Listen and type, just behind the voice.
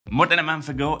More than a month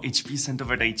ago, HP sent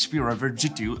over the HP Reverb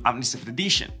G2 Omnicept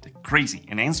edition, the crazy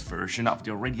enhanced version of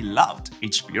the already loved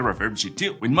HP Reverb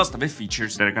G2, with most of the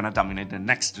features that are gonna dominate the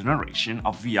next generation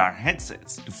of VR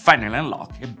headsets, to finally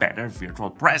unlock a better virtual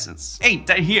presence. Hey,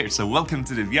 Ty here, so welcome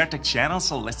to the VR Tech channel,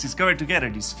 so let's discover together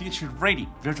this future-ready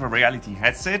virtual reality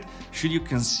headset. Should you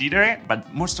consider it?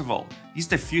 But most of all, is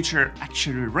the future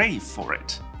actually ready for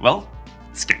it? Well,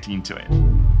 let's get into it.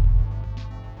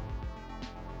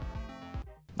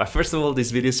 But first of all,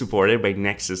 this video is supported by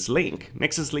Nexus Link.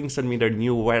 Nexus Link sent me their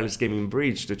new wireless gaming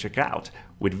bridge to check out,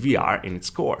 with VR in its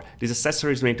core. This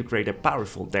accessory is made to create a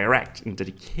powerful, direct and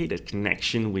dedicated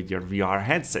connection with your VR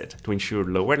headset to ensure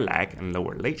lower lag and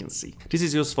lower latency. This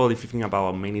is useful if you think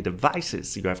about how many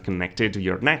devices you have connected to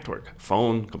your network.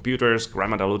 Phone, computers,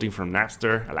 grandma downloading from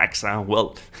Napster, Alexa,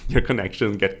 well, your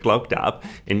connection gets clogged up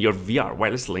and your VR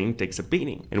wireless link takes a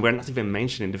beating. And we're not even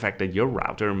mentioning the fact that your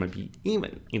router might be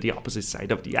even in the opposite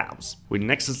side of the house. With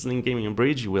Nexus Link Gaming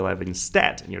Bridge, you will have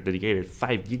instead your dedicated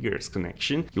 5 GHz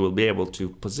connection. You will be able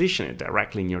to position it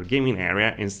directly in your gaming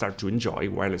area and start to enjoy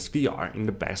wireless VR in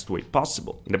the best way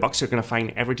possible. In the box, you're gonna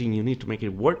find everything you need to make it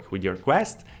work with your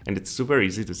Quest, and it's super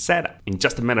easy to set up. In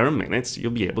just a matter of minutes,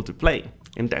 you'll be able to play.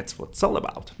 And that's what it's all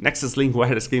about. Nexus Link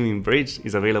Wireless Gaming Bridge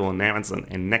is available on Amazon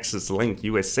and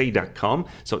nexuslinkusa.com,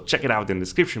 so check it out in the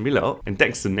description below, and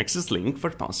thanks to Nexus Link for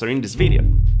sponsoring this video.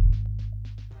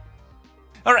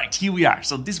 Alright, here we are.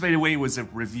 So this, by the way, was a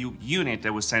review unit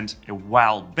that was sent a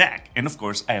while back, and of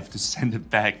course I have to send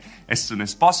it back as soon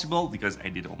as possible because I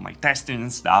did all my testing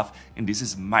and stuff, and this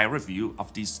is my review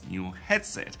of this new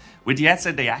headset. With the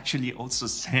headset, they actually also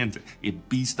sent a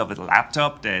beast of a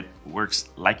laptop that works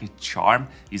like a charm,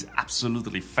 is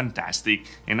absolutely fantastic,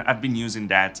 and I've been using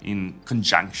that in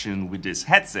conjunction with this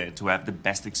headset to have the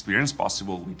best experience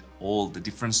possible with all the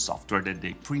different software that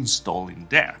they pre-install in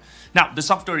there. Now, the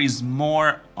software is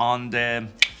more on the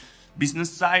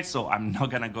business side, so I'm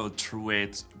not gonna go through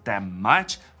it that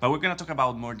much, but we're gonna talk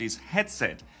about more this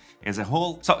headset as a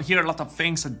whole. So here are a lot of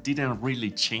things that didn't really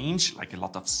change, like a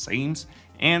lot of sames,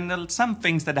 and some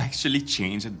things that actually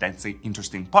changed, and that's the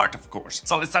interesting part, of course.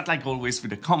 So let's start, like always, with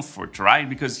the comfort, right?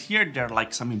 Because here there are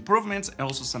like some improvements and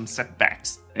also some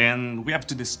setbacks, and we have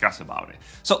to discuss about it.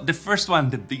 So the first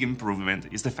one, the big improvement,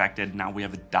 is the fact that now we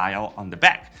have a dial on the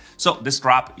back. So the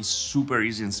strap is super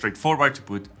easy and straightforward to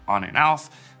put on and off.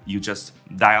 You just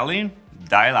dial in,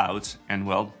 dial out, and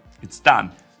well, it's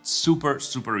done.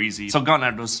 Super easy. So gone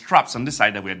are those straps on the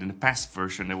side that we had in the past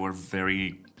version that were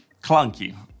very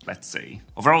clunky, let's say.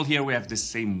 Overall, here we have the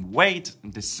same weight,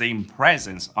 the same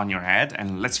presence on your head,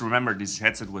 and let's remember this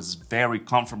headset was very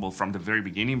comfortable from the very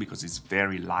beginning because it's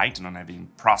very light, not having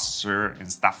processor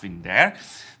and stuff in there.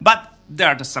 But there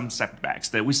are some setbacks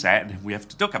that we said we have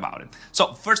to talk about it.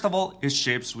 So first of all, it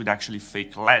ships with actually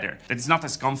fake leather. That is not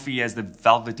as comfy as the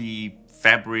velvety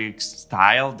fabric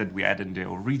style that we had in the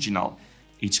original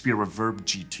HP Reverb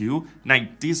G2. Now,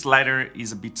 this leather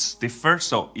is a bit stiffer,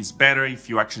 so it's better if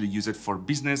you actually use it for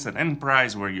business and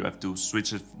enterprise, where you have to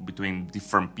switch it between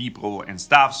different people and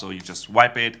stuff, so you just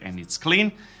wipe it and it's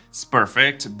clean. It's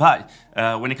perfect, but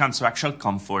when it comes to actual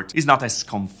comfort, it's not as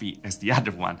comfy as the other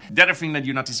one. The other thing that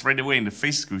you notice right away in the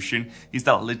face cushion is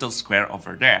that little square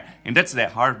over there, and that's the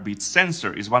heartbeat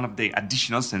sensor. Is one of the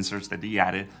additional sensors that they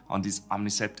added on this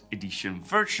Omnicept edition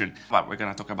version, but we're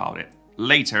gonna talk about it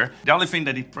later. The only thing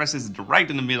that it presses right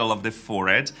in the middle of the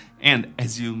forehead, and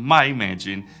as you might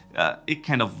imagine, it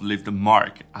kind of left a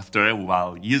mark after a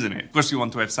while using it. Of course, you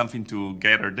want to have something to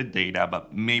gather the data,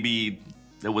 but maybe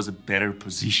there was a better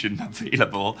position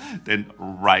available than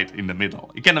right in the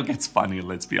middle. It kind of gets funny,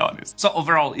 let's be honest. So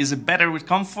overall, is it better with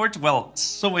comfort? Well,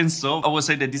 so and so. I would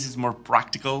say that this is more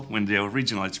practical when the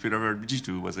original HP Reverb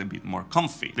G2 was a bit more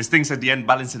comfy. These things at the end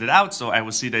balanced it out, so I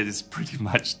would say that it's pretty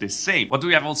much the same. What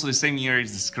we have also the same here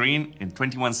is the screen in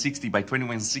 2160 by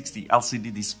 2160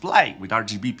 LCD display with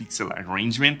RGB pixel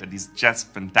arrangement that is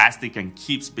just fantastic and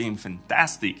keeps being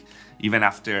fantastic. Even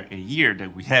after a year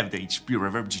that we have the HP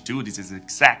Reverb G2, this is the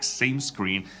exact same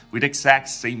screen with exact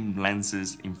same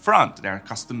lenses in front. They are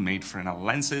custom made Fresnel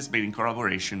lenses made in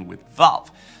collaboration with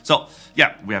Valve. So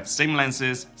yeah, we have same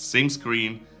lenses, same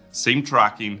screen, same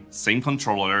tracking, same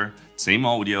controller, same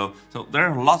audio. So there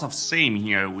are a lot of same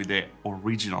here with the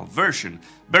original version.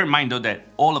 Bear in mind though that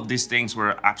all of these things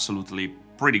were absolutely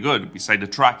pretty good. Beside the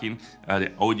tracking,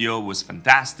 the audio was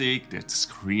fantastic, the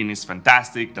screen is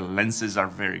fantastic, the lenses are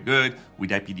very good, with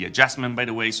IPD adjustment, by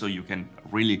the way, so you can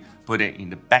really put it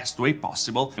in the best way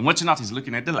possible. And what you notice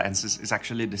looking at the lenses is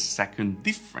actually the second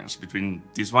difference between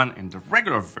this one and the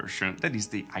regular version, that is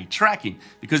the eye tracking.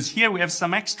 Because here we have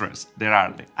some extras. There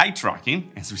are the eye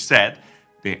tracking, as we said,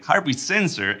 the heartbeat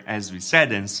sensor, as we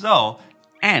said and saw,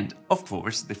 and of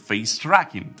course the face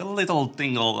tracking, the little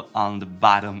tingle on the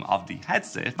bottom of the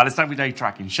headset. But let's start with eye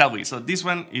tracking, shall we? So this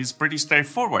one is pretty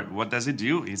straightforward. What does it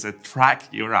do is it track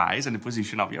your eyes and the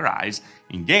position of your eyes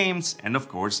in games and of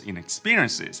course in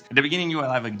experiences. At the beginning you will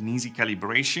have an easy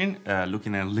calibration,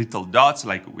 looking at little dots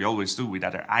like we always do with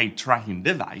other eye tracking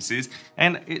devices,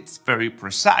 and it's very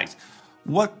precise.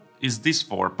 What is this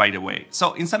for, by the way?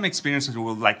 So in some experiences we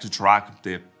would like to track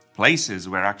the places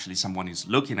where actually someone is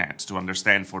looking at to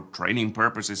understand for training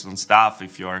purposes and stuff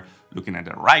if you're looking at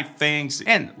the right things.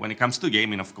 And when it comes to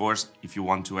gaming, of course, if you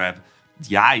want to have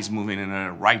the eyes moving in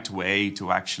a right way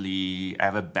to actually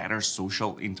have a better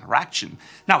social interaction.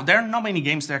 Now, there are not many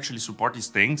games that actually support these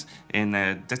things, and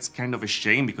that's kind of a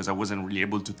shame because I wasn't really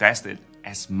able to test it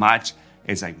as much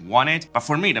as I wanted. But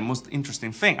for me, the most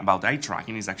interesting thing about eye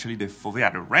tracking is actually the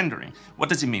foveated rendering. What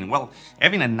does it mean? Well,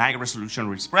 having a high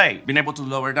resolution display, being able to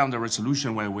lower down the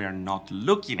resolution where we are not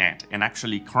looking at and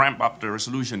actually cramp up the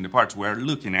resolution, the parts we're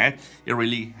looking at, it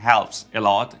really helps a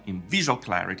lot in visual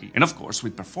clarity and of course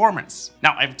with performance.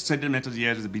 Now, I have to say the method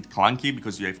here is a bit clunky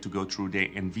because you have to go through the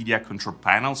NVIDIA control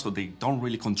panel, so they don't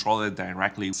really control it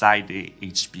directly inside the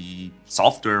HP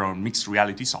software or mixed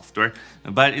reality software,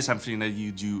 but it's something that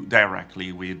you do directly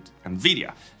with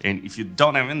NVIDIA. And if you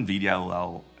don't have NVIDIA,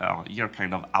 well, you're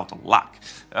kind of out of luck.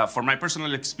 For my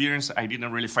personal experience, I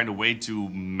didn't really find a way to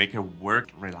make it work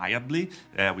reliably.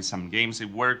 With some games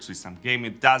it works, with some games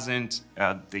it doesn't.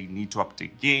 They need to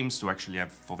update games to actually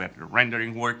have foveated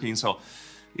rendering working. So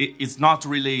it's not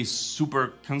really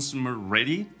super consumer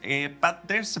ready, but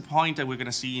there's a point that we're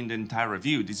gonna see in the entire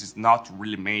review. This is not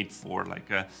really made for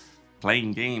like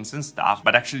playing games and stuff,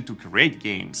 but actually to create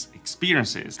games,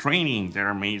 experiences, training that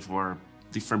are made for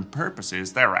different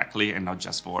purposes directly and not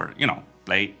just for, you know,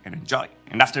 play and enjoy.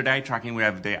 And after the eye tracking, we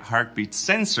have the heartbeat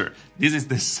sensor. This is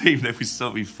the same that we saw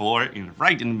before,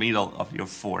 right in the middle of your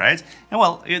forehead. And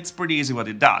well, it's pretty easy what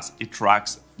it does. It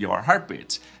tracks your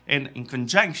heartbeat. And in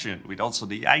conjunction with also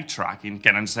the eye tracking,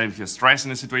 can understand if you're stressed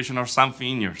in a situation or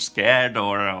something, you're scared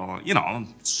or, you know,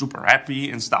 super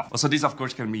happy and stuff. Also, this of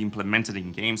course can be implemented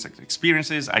in games like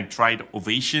experiences. I tried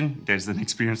Ovation. There's an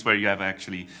experience where you have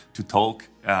actually to talk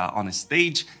on a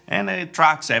stage, and it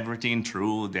tracks everything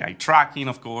through the eye tracking,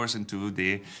 of course, and to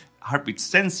the heartbeat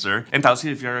sensor, and tells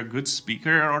you if you're a good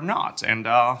speaker or not. And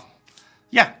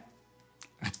yeah,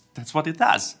 that's what it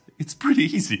does. It's pretty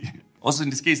easy. Also,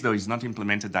 in this case, though, it's not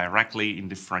implemented directly in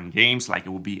different games. Like, it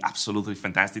would be absolutely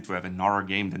fantastic to have an horror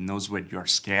game that knows when you're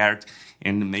scared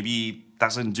and maybe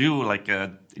doesn't do like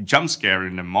a jump scare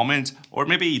in the moment, or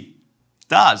maybe it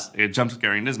does a jump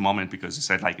scare in this moment because you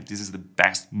said like this is the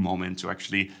best moment to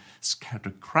actually scare the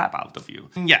crap out of you.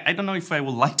 And yeah, I don't know if I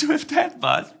would like to have that,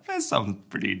 but that sounds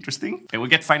pretty interesting. And we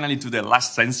get finally to the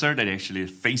last sensor that actually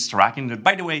face tracking, that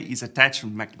by the way is attached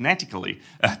magnetically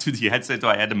to the headset. So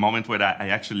I had a moment where I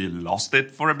actually lost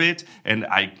it for a bit and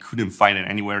I couldn't find it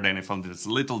anywhere. Then I found this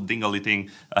little dingly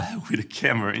thing with a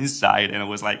camera inside, and I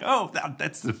was like, oh,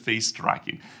 that's the face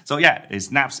tracking. So yeah, it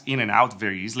snaps in and out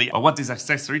very easily. But what this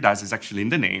accessory does is actually in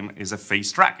the name is a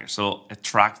face tracker. So it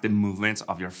tracks the movements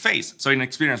of your face. So in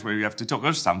experience where you have to talk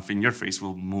or something, your face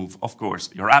will move, of course,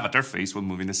 your avatar face will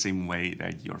move in the same way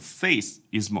that your face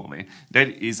is moving. That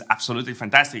is absolutely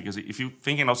fantastic, because if you're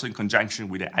thinking also in conjunction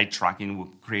with the eye tracking,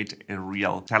 will create a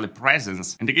real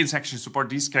telepresence. And the games actually support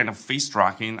this kind of face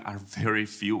tracking are very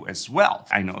few as well.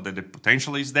 I know that the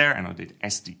potential is there, I know that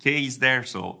SDK is there,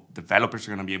 so developers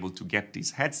are going to be able to get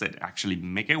this headset, actually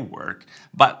make it work.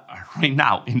 But right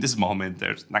now, in this moment,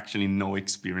 there's actually no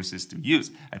experiences to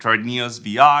use. I tried Neo's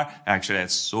VR, I actually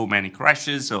had so many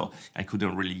crashes, so I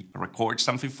couldn't really record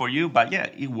something for you, but yeah,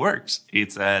 it works.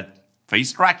 It's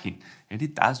face tracking, and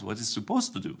it does what it's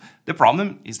supposed to do. The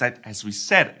problem is that, as we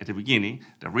said at the beginning,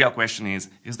 the real question is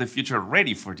the future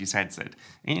ready for this headset?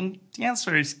 And the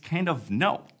answer is kind of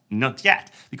no. Not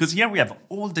yet, because here we have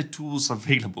all the tools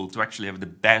available to actually have the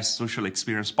best social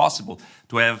experience possible,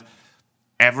 to have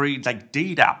every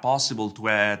data possible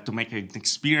to make an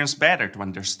experience better, to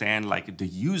understand the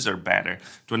user better,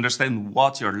 to understand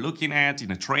what you're looking at in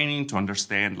a training, to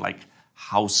understand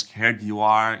how scared you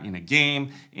are in a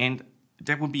game, and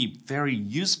that would be very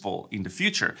useful in the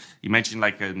future. Imagine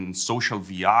in social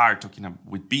VR, talking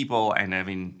with people and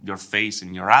having your face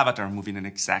and your avatar moving in the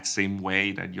exact same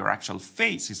way that your actual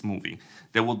face is moving.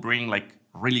 That will bring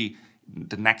really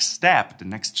the next step, the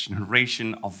next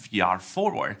generation of VR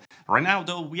forward. Right now,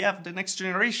 though, we have the next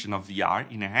generation of VR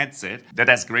in a headset that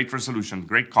has great resolution,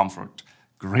 great comfort,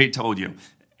 great audio,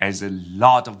 has a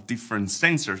lot of different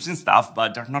sensors and stuff,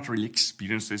 but there are not really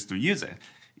experiences to use it.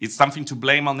 It's something to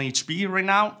blame on HP right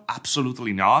now?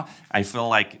 Absolutely not. I feel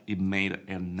like it made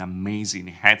an amazing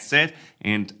headset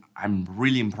and I'm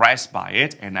really impressed by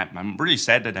it, and I'm really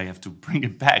sad that I have to bring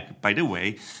it back, by the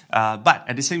way. But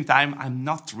at the same time, I'm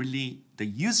not really the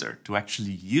user to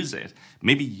actually use it.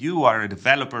 Maybe you are a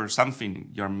developer or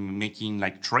something, you're making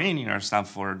like training or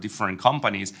stuff for different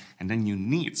companies, and then you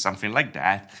need something like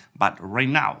that. But right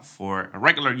now, for a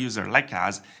regular user like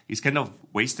us, it's kind of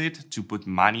wasted to put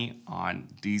money on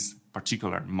this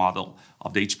particular model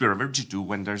of the HP Reverb G2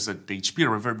 when there's the HP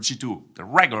Reverb G2, the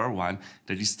regular one,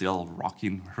 that is still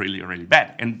rocking really, really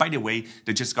bad. And by the way,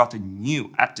 they just got a new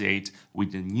update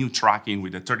with the new tracking,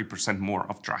 with the 30% more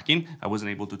of tracking. I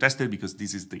wasn't able to test it because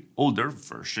this is the older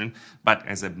version, but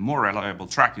as a more reliable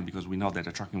tracking, because we know that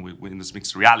the tracking with Windows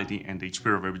Mixed Reality and the HP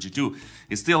Reverb G2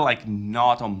 is still like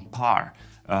not on par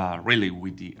really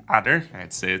with the other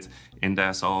headsets. And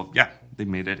so yeah, they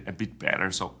made it a bit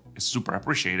better. So it's super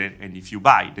appreciated, and if you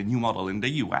buy the new model in the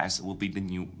US, it will be the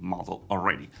new model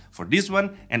already for this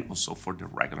one and also for the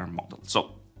regular model.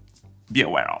 So be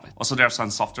aware of it. Also, there's some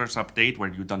software update where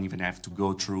you don't even have to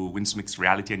go through Windows Mixed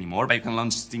Reality anymore, but you can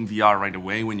launch Steam VR right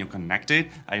away when you connect it.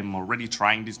 I am already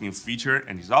trying this new feature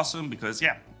and it's awesome because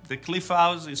yeah, the Cliff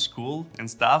House is cool and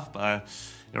stuff, but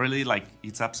it really like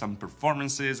eats up some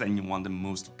performances and you want the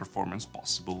most performance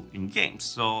possible in games.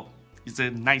 So it's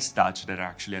a nice touch that are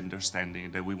actually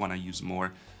understanding that we want to use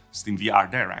more Steam VR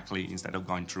directly instead of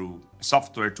going through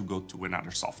software to go to another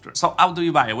software. So how do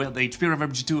you buy it? Well, the HP Reverb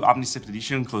G2 Omnicept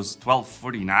edition costs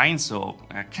 $1249, so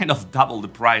kind of double the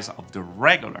price of the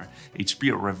regular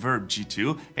HP Reverb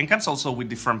G2, and comes also with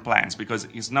different plans because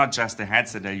it's not just a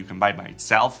headset that you can buy by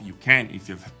itself. You can if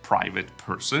you're a private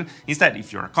person. Instead,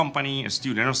 if you're a company, a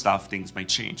student or stuff, things may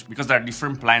change because there are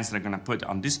different plans that are going to put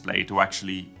on display to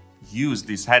actually use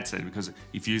this headset, because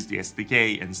if you use the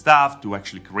SDK and stuff to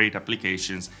actually create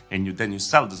applications and then you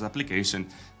sell this application,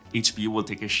 HP will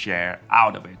take a share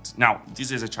out of it. Now,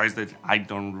 this is a choice that I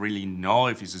don't really know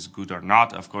if this is good or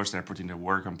not. Of course, they're putting the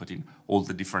work on putting all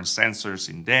the different sensors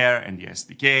in there and the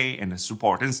SDK and the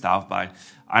support and stuff, but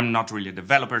I'm not really a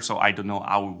developer, so I don't know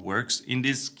how it works in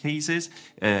these cases.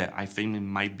 I think it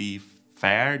might be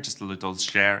fair, just a little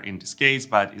share in this case,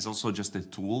 but it's also just a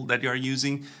tool that you're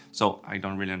using. So I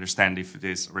don't really understand if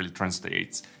this really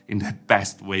translates in the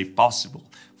best way possible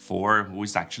for who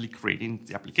is actually creating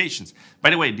the applications. By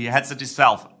the way, the headset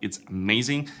itself, it's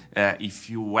amazing. If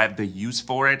you have the use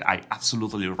for it, I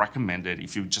absolutely recommend it.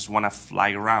 If you just want to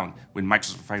fly around with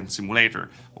Microsoft Flight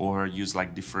Simulator or use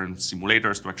like different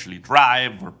simulators to actually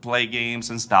drive or play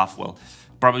games and stuff, well,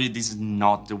 probably this is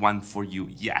not the one for you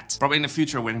yet. Probably in the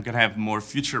future, when we're gonna have more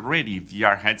future-ready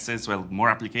VR headsets, well,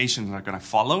 more applications are gonna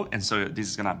follow, and so this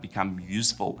is gonna become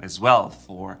useful as well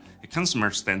for a consumer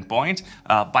standpoint.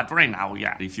 But right now,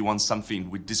 yeah, if you want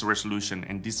something with this resolution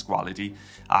and this quality,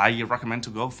 I recommend to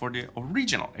go for the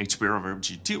original HP Reverb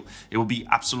G2. It will be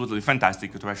absolutely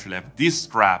fantastic to actually have this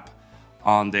strap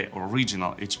on the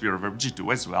original HP Reverb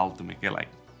G2 as well to make it like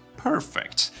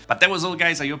perfect. But that was all,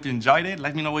 guys. I hope you enjoyed it.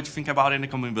 Let me know what you think about it in the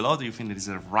comment below. Do you think it is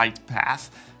the right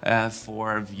path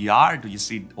for VR? Do you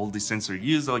see all the sensor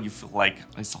use, or you feel like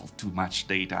it's all too much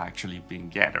data actually being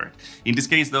gathered? In this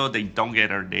case, though, they don't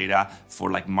gather data for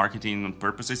like marketing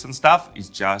purposes and stuff. It's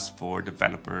just for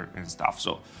developer and stuff.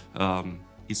 So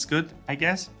it's good, I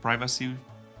guess. Privacy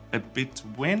a bit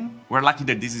win. We're lucky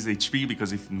that this is HP,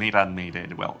 because if Meta made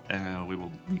it, well, we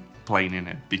will be playing in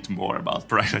a bit more about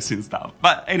privacy and stuff.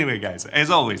 But anyway, guys, as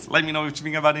always, let me know what you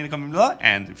think about it in the comment below,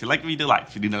 and if you like the video, like.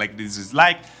 If you didn't like this,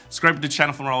 dislike. Subscribe to the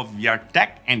channel for more VR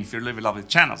tech, and if you really love the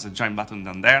channel, so join button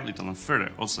down there, little and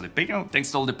further. Also the Patreon.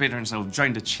 Thanks to all the patrons who have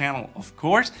joined the channel, of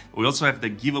course. We also have the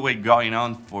giveaway going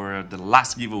on for the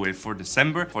last giveaway for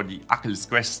December for the Oculus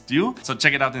Quest 2. So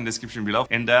check it out in the description below.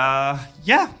 And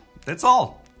yeah, that's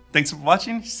all. Thanks for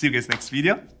watching. See you guys next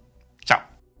video. Ciao.